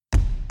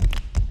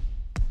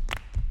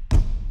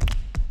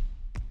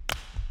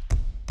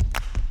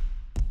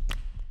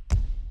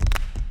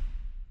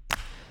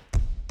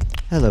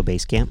Hello,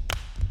 Basecamp.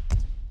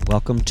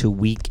 Welcome to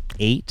week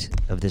 8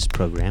 of this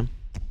program.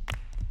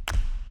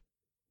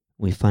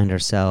 We find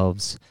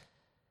ourselves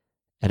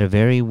at a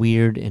very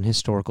weird and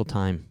historical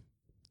time.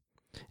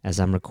 As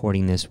I'm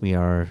recording this, we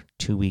are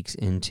 2 weeks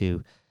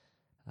into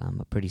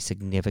a pretty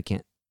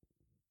significant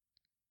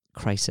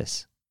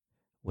crisis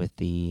with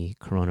the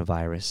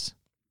coronavirus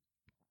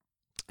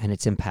and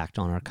its impact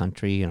on our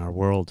country and our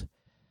world.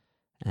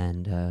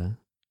 And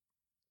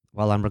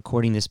while I'm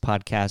recording this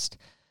podcast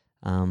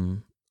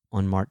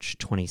on March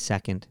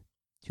 22nd,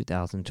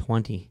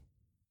 2020,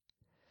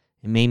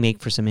 it may make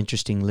for some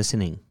interesting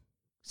listening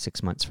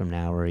 6 months from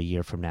now or a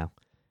year from now.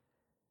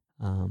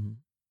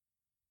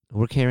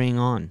 We're carrying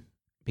on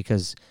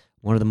because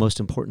one of the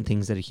most important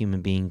things that a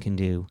human being can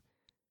do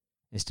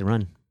is to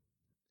run.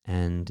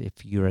 And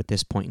if you're at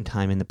this point in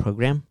time in the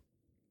program,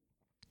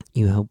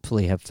 you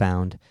hopefully have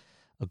found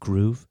a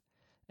groove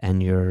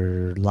and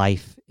your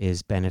life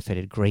is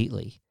benefited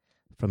greatly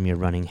from your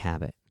running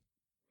habit.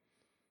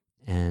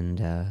 And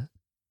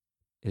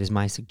it is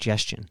my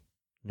suggestion,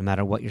 no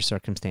matter what your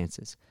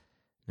circumstances,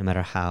 no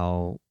matter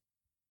how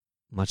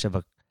much of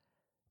a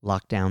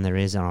lockdown there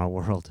is in our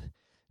world,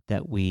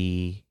 that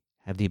we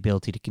have the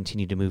ability to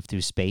continue to move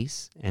through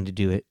space and to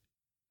do it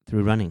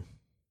through running.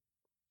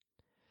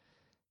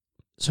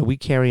 So we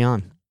carry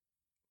on.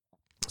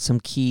 Some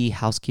key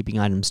housekeeping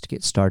items to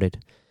get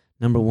started.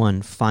 Number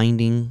 1,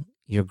 finding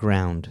your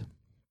ground.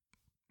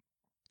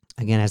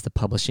 Again, as the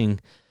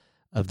publishing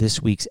of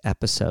this week's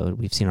episode,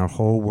 we've seen our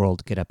whole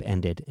world get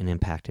upended and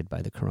impacted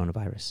by the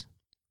coronavirus.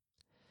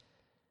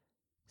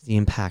 The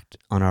impact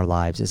on our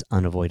lives is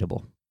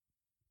unavoidable.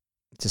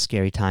 It's a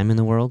scary time in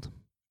the world,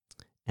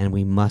 and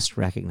we must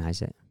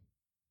recognize it.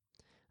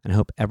 And I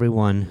hope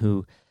everyone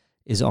who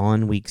is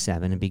on week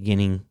 7 and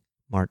beginning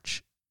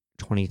March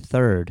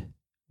 23rd,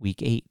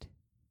 week 8,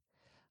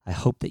 I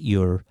hope that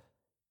you're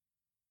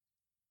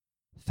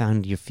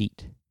found your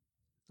feet.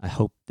 I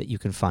hope that you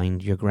can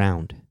find your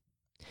ground.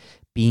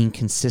 Being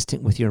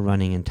consistent with your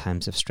running in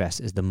times of stress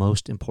is the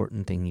most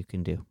important thing you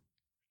can do.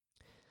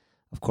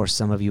 Of course,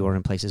 some of you are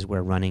in places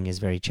where running is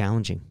very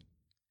challenging.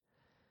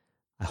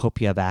 I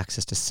hope you have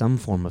access to some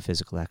form of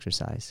physical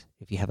exercise.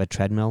 If you have a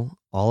treadmill,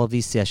 all of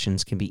these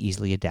sessions can be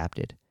easily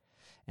adapted.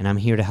 And I'm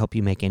here to help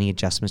you make any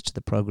adjustments to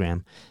the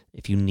program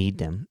if you need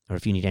them, or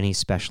if you need any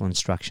special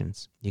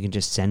instructions. You can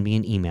just send me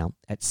an email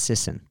at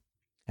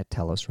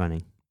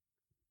sisson@telosrunning.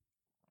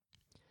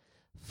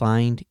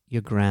 Find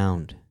your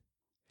ground.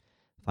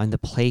 Find the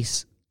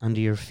place under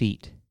your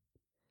feet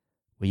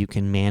where you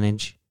can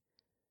manage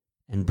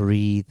and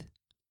breathe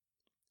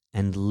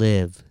and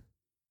live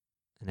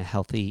in a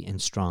healthy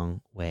and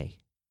strong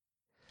way.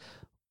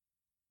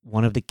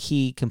 One of the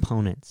key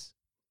components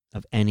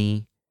of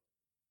any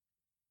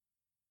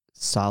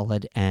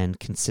solid and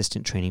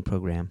consistent training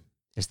program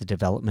is the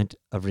development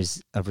of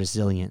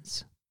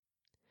resilience.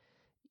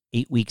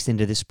 8 weeks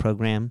into this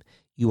program,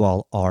 you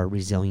all are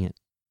resilient.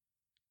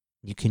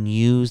 You can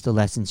use the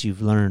lessons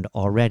you've learned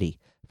already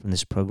from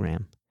this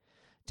program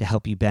to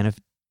help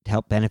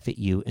benefit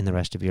you in the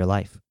rest of your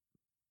life.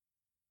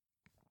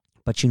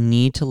 But you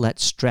need to let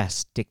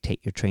stress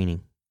dictate your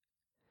training.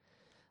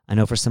 I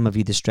know for some of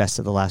you, the stress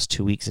of the last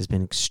 2 weeks has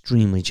been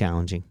extremely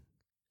challenging.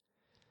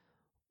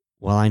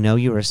 While I know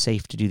you are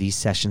safe to do these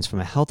sessions from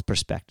a health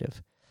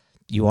perspective,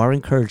 you are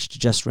encouraged to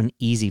just run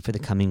easy for the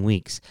coming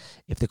weeks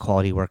if the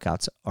quality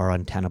workouts are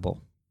untenable.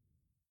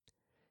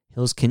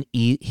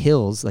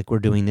 Hills, like we're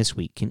doing this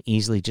week, can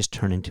easily just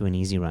turn into an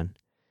easy run.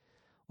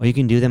 Or you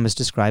can do them as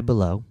described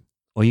below,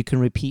 or you can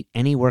repeat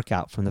any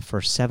workout from the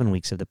first 7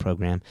 weeks of the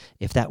program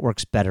if that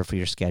works better for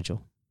your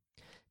schedule.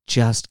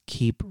 Just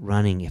keep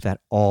running if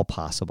at all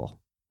possible.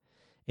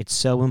 It's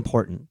so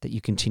important that you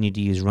continue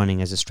to use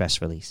running as a stress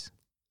release.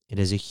 It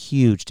is a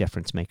huge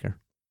difference maker.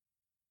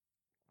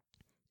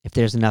 If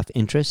there's enough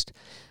interest,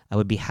 I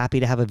would be happy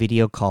to have a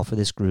video call for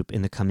this group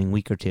in the coming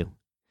week or 2.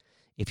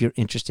 If you're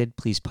interested,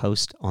 please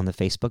post on the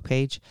Facebook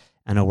page,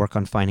 and I'll work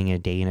on finding a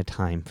day and a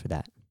time for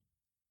that.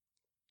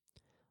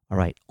 All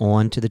right,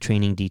 on to the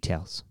training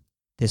details.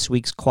 This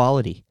week's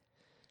quality.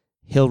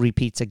 Hill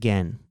repeats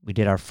again. We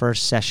did our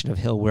first session of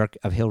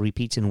hill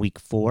repeats in week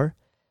 4.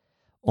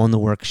 On the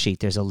worksheet,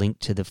 there's a link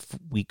to the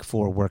week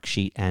 4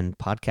 worksheet and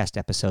podcast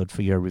episode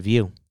for your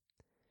review.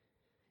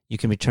 You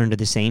can return to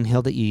the same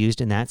hill that you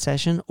used in that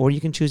session, or you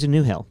can choose a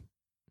new hill.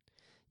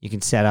 You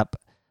can set up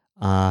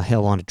a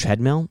hill on a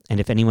treadmill, and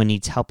if anyone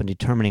needs help in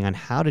determining on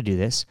how to do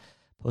this,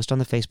 post on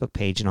the Facebook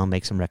page and I'll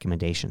make some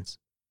recommendations.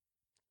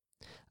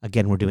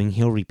 Again, we're doing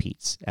hill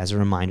repeats. As a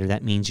reminder,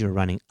 that means you're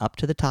running up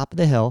to the top of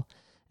the hill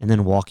and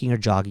then walking or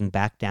jogging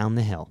back down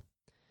the hill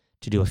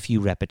to do a few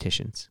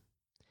repetitions.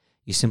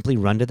 You simply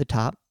run to the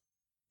top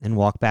and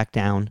walk back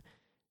down.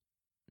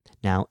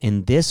 Now,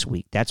 in this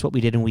week, that's what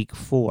we did in week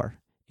 4.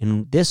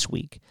 In this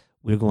week,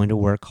 we're going to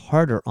work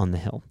harder on the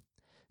hill.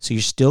 So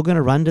you're still going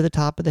to run to the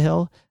top of the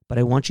hill, but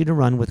I want you to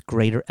run with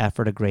greater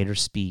effort, a greater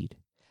speed.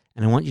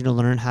 And I want you to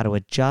learn how to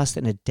adjust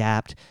and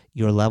adapt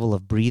your level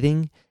of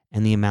breathing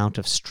and the amount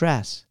of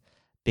stress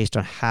based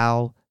on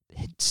how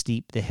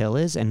steep the hill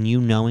is and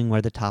you knowing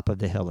where the top of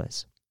the hill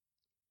is.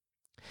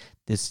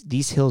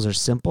 These hills are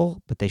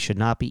simple, but they should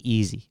not be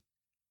easy.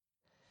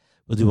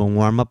 We'll do a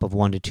warm-up of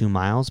 1 to 2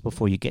 miles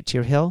before you get to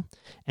your hill,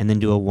 and then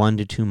do a 1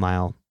 to 2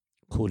 mile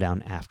cool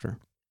down after.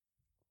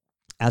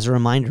 As a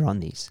reminder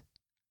on these,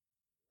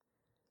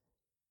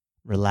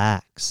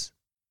 relax.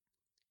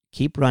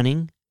 Keep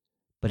running,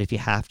 but if you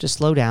have to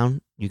slow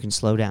down, you can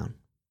slow down.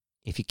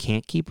 If you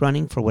can't keep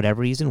running for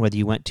whatever reason, whether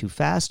you went too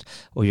fast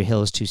or your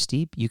hill is too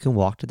steep, you can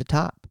walk to the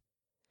top.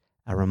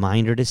 A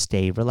reminder to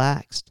stay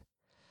relaxed.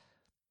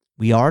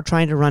 We are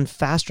trying to run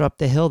faster up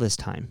the hill this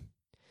time.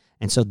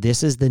 And so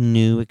this is the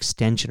new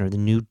extension or the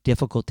new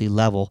difficulty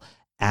level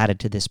added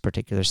to this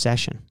particular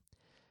session.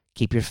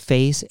 Keep your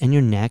face and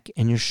your neck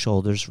and your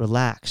shoulders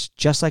relaxed,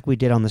 just like we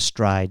did on the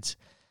strides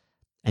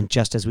and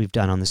just as we've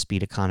done on the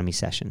speed economy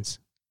sessions.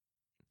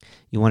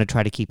 You want to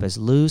try to keep as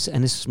loose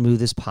and as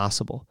smooth as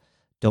possible.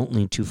 Don't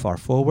lean too far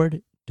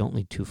forward. Don't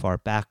lean too far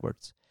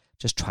backwards.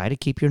 Just try to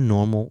keep your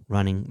normal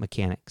running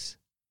mechanics.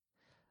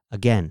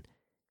 Again,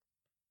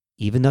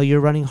 even though you're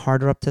running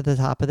harder up to the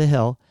top of the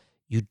hill,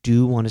 you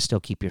do want to still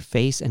keep your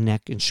face and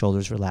neck and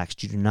shoulders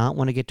relaxed. You do not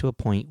want to get to a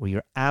point where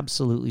you're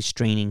absolutely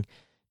straining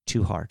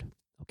too hard.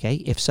 Okay?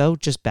 If so,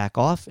 just back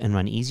off and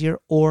run easier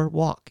or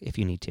walk if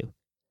you need to.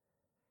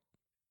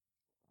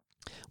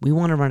 We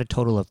want to run a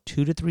total of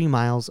 2 to 3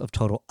 miles of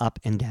total up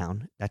and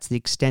down. That's the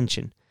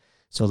extension.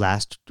 So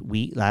last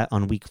week,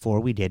 on week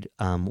 4, we did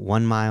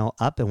 1 mile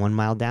up and 1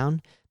 mile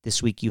down.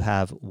 This week you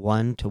have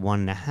 1 to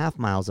 1.5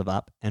 miles of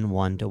up and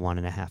 1 to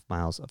 1.5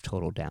 miles of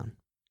total down.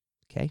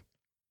 Okay?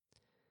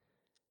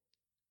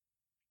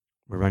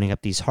 We're running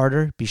up these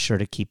harder. Be sure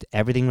to keep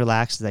everything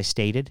relaxed as I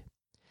stated.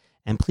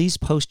 And please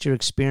post your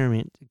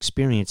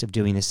experience of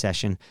doing this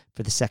session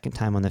for the second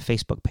time on the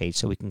Facebook page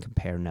so we can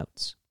compare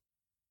notes.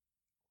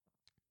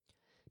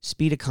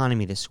 Speed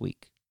economy this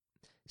week.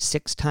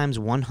 6 times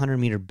 100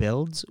 meter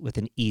builds with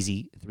an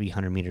easy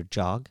 300 meter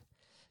jog.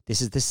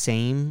 This is the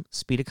same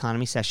speed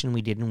economy session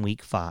we did in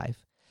week 5,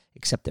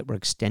 except that we're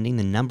extending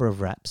the number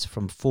of reps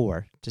from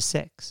 4 to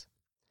 6.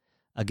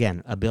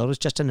 Again, a build is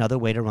just another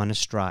way to run a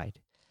stride,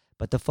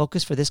 but the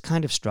focus for this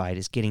kind of stride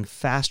is getting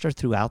faster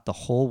throughout the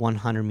whole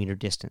 100 meter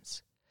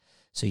distance.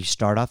 So you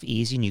start off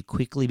easy and you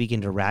quickly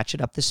begin to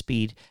ratchet up the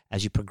speed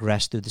as you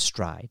progress through the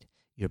stride.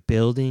 You're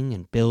building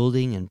and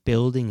building and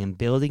building and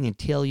building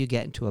until you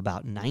get into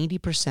about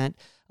 90%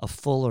 of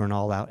full or an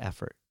all-out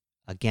effort.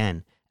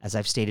 Again, as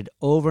I've stated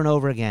over and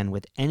over again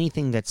with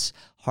anything that's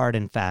hard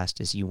and fast,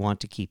 is you want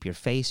to keep your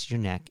face, your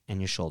neck, and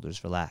your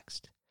shoulders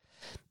relaxed.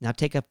 Now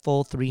take a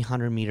full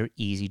 300-meter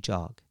easy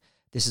jog.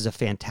 This is a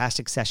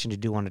fantastic session to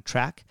do on a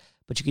track,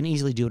 but you can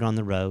easily do it on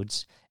the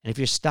roads. And if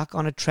you're stuck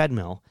on a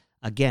treadmill,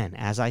 again,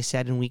 as I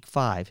said in week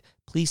 5,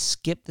 please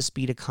skip the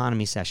speed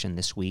economy session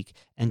this week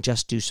and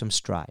just do some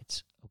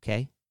strides,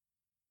 okay?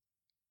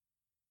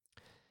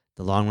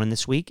 The long run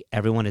this week,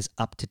 everyone is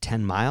up to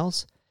 10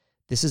 miles.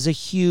 This is a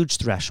huge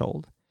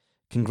threshold.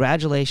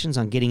 Congratulations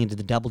on getting into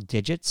the double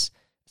digits.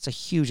 It's a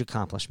huge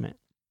accomplishment.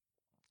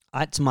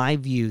 It's my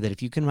view that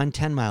if you can run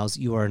 10 miles,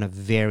 you are in a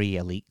very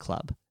elite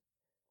club.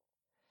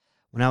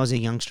 When I was a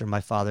youngster, my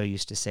father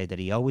used to say that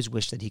he always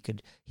wished that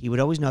he would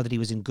always know that he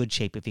was in good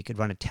shape if he could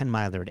run a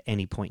 10-miler at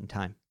any point in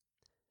time.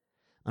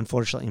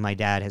 Unfortunately, my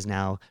dad has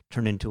now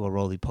turned into a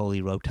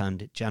roly-poly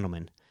rotund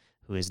gentleman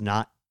who is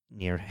not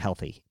near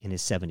healthy in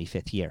his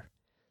 75th year.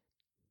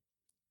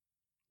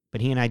 But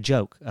he and I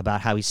joke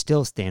about how his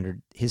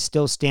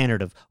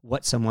standard of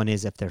what someone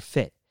is if they're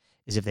fit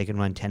is if they can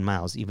run 10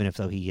 miles, even if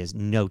though he has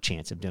no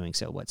chance of doing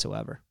so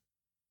whatsoever.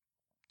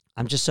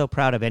 I'm just so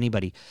proud of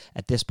anybody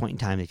at this point in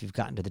time if you've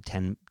gotten to the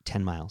 10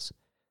 miles.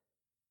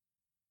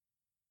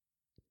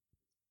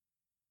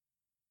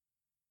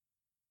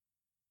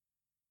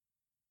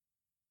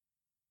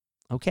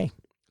 Okay,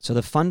 so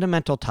the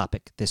fundamental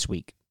topic this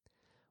week,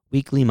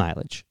 weekly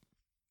mileage.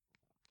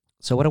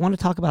 So what I want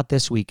to talk about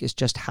this week is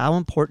just how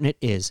important it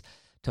is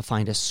to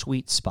find a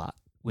sweet spot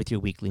with your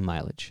weekly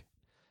mileage.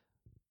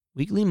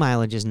 Weekly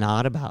mileage is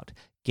not about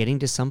getting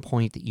to some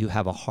point that you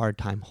have a hard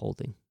time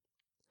holding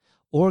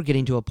or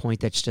getting to a point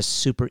that's just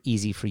super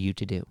easy for you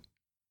to do.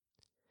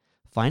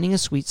 Finding a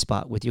sweet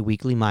spot with your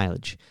weekly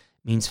mileage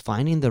means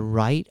finding the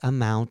right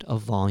amount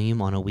of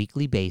volume on a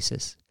weekly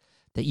basis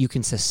that you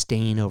can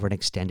sustain over an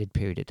extended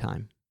period of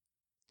time.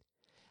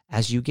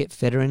 As you get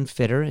fitter and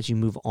fitter, as you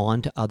move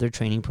on to other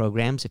training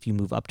programs, if you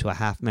move up to a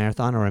half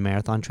marathon or a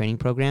marathon training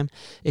program,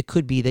 it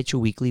could be that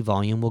your weekly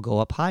volume will go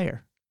up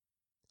higher.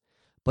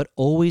 But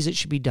always it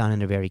should be done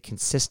in a very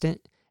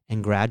consistent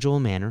and gradual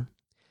manner,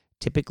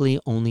 typically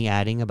only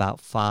adding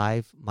about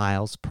 5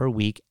 miles per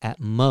week at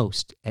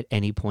most at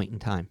any point in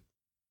time.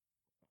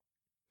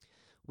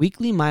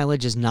 Weekly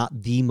mileage is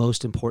not the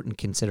most important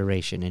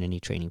consideration in any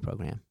training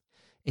program.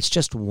 It's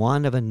just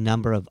one of a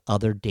number of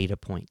other data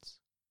points.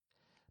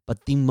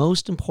 But the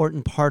most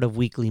important part of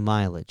weekly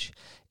mileage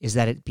is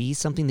that it be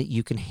something that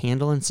you can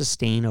handle and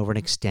sustain over an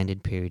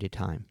extended period of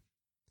time.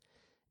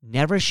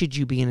 Never should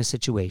you be in a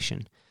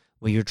situation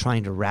where you're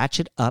trying to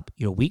ratchet up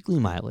your weekly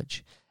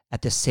mileage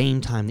at the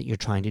same time that you're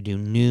trying to do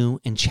new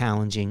and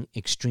challenging,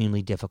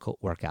 extremely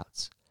difficult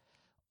workouts.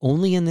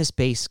 Only in this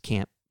base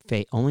camp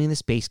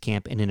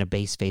and in a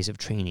base phase of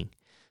training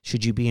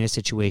should you be in a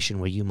situation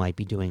where you might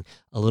be doing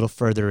a little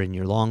further in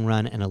your long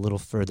run and a little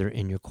further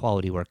in your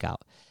quality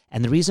workout.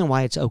 And the reason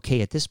why it's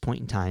okay at this point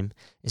in time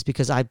is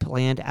because I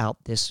planned out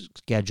this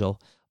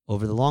schedule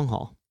over the long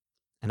haul.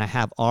 And I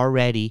have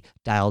already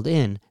dialed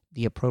in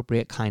the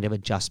appropriate kind of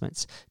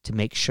adjustments to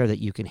make sure that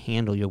you can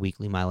handle your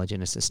weekly mileage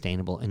in a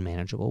sustainable and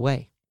manageable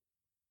way.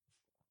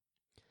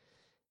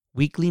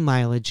 Weekly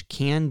mileage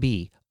can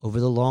be,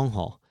 over the long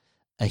haul,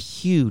 a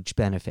huge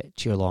benefit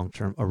to your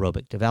long-term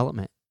aerobic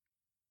development.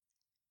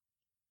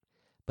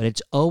 But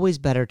it's always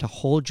better to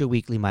hold your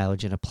weekly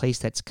mileage in a place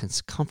that's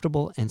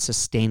comfortable and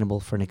sustainable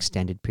for an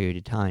extended period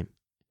of time.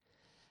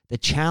 The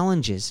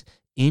challenges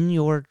in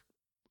your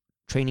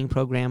training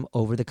program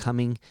over the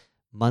coming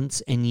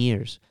months and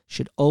years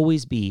should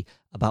always be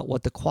about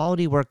what the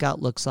quality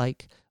workout looks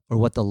like or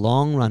what the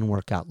long run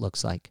workout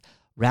looks like,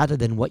 rather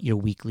than what your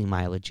weekly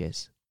mileage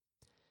is.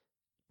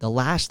 The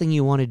last thing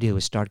you want to do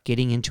is start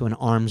getting into an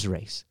arms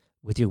race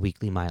with your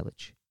weekly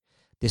mileage.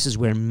 This is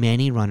where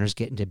many runners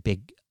get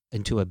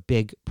into a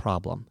big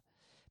problem.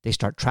 They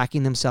start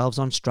tracking themselves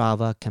on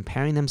Strava,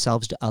 comparing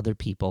themselves to other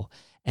people,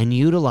 and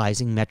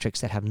utilizing metrics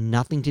that have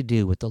nothing to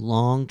do with the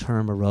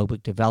long-term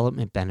aerobic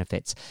development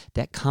benefits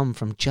that come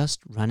from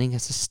just running a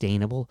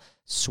sustainable,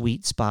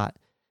 sweet spot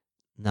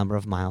number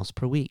of miles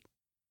per week.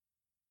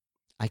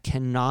 I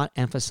cannot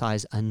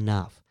emphasize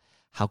enough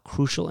how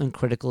crucial and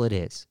critical it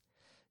is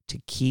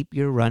to keep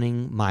your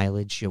running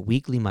mileage, your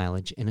weekly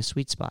mileage, in a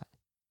sweet spot.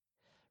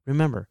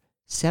 Remember,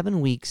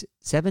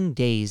 7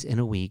 days in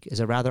a week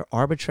is a rather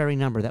arbitrary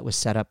number that was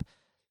set up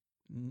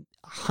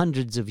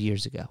hundreds of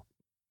years ago,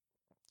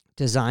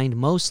 designed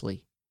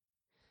mostly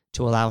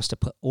to allow us to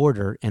put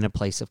order in a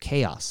place of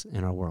chaos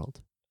in our world.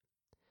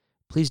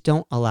 Please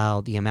don't allow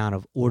the amount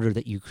of order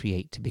that you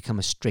create to become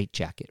a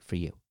straitjacket for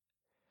you.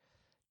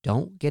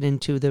 Don't get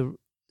into the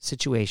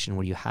situation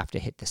where you have to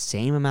hit the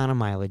same amount of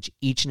mileage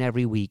each and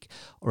every week,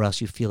 or else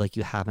you feel like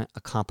you haven't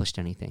accomplished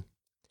anything.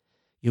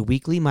 Your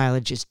weekly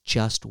mileage is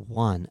just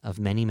one of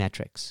many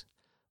metrics,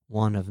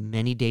 one of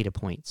many data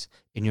points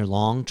in your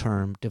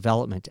long-term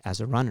development as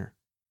a runner.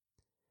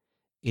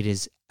 It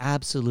is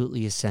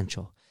absolutely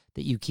essential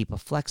that you keep a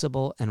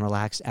flexible and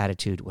relaxed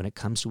attitude when it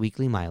comes to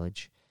weekly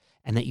mileage,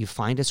 and that you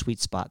find a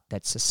sweet spot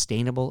that's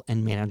sustainable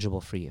and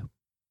manageable for you.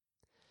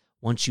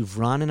 Once you've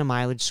run in a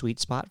mileage sweet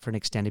spot for an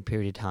extended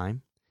period of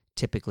time,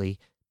 typically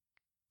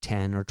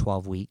 10 or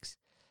 12 weeks,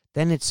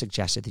 then it's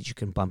suggested that you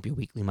can bump your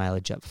weekly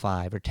mileage up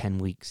 5 or 10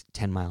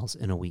 miles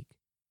in a week.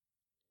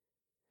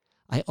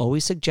 I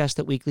always suggest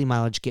that weekly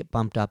mileage get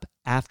bumped up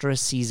after a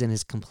season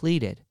is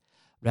completed,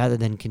 rather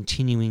than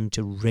continuing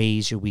to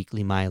raise your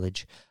weekly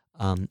mileage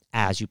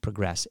as you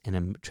progress in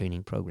a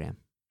training program.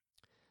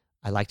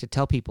 I like to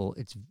tell people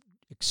it's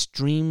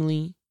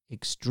extremely,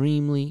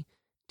 extremely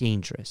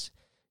dangerous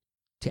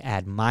to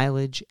add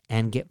mileage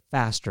and get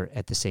faster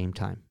at the same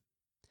time.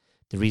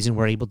 The reason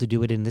we're able to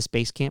do it in this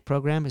Basecamp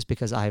program is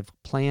because I've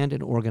planned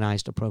and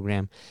organized a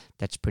program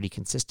that's pretty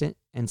consistent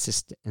and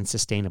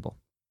sustainable.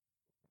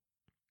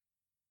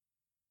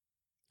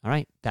 All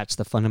right, that's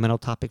the fundamental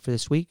topic for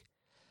this week.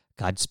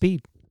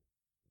 Godspeed.